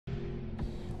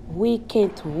We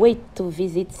can't wait to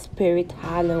visit Spirit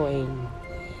Halloween.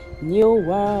 New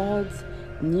words,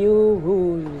 new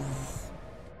rules.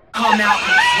 Come out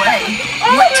and play.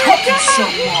 What took you so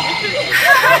long?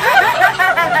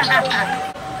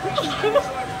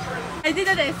 I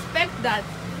didn't expect that.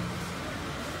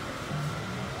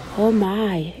 Oh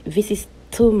my, this is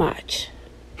too much.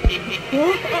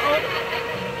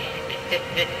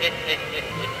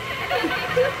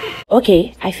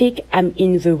 Okay, I think I'm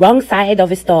in the wrong side of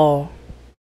the store.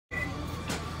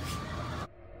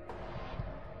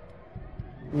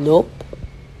 Nope.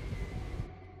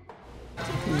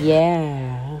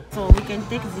 Yeah. So we can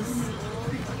take this.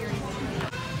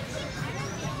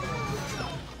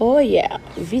 Oh yeah,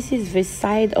 this is the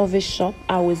side of the shop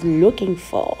I was looking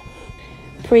for.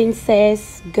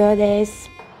 Princess, goddess.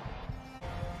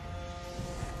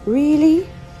 Really?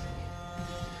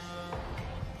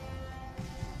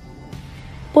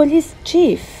 Police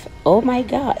chief. Oh my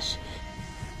gosh.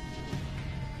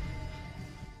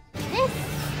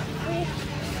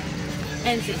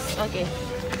 And this, okay.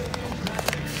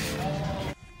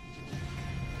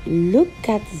 Look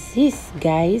at this,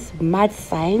 guys. Mad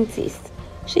scientist.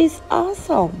 She's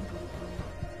awesome.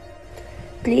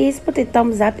 Please put a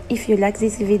thumbs up if you like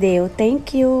this video.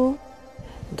 Thank you.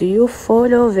 Do you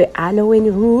follow the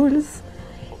Halloween rules?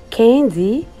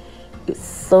 Candy is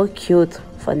so cute.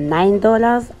 For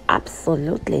 $9?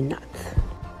 Absolutely not.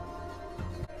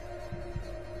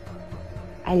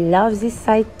 I love this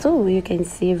side too. You can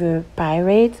see the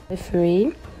pirate,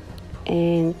 referee,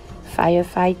 and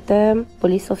firefighter,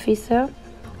 police officer.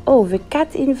 Oh, the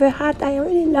cat in the hat. I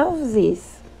really love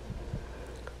this.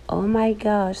 Oh my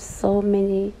gosh, so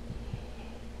many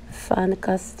fun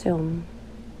costumes.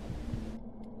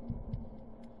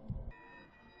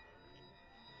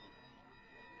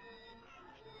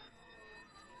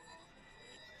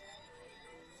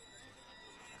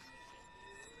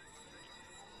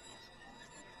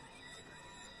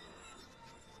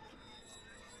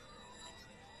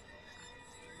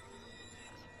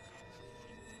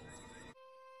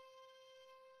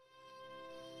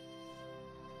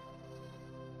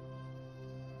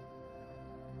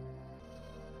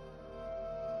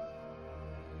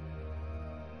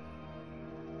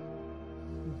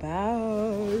 Bye.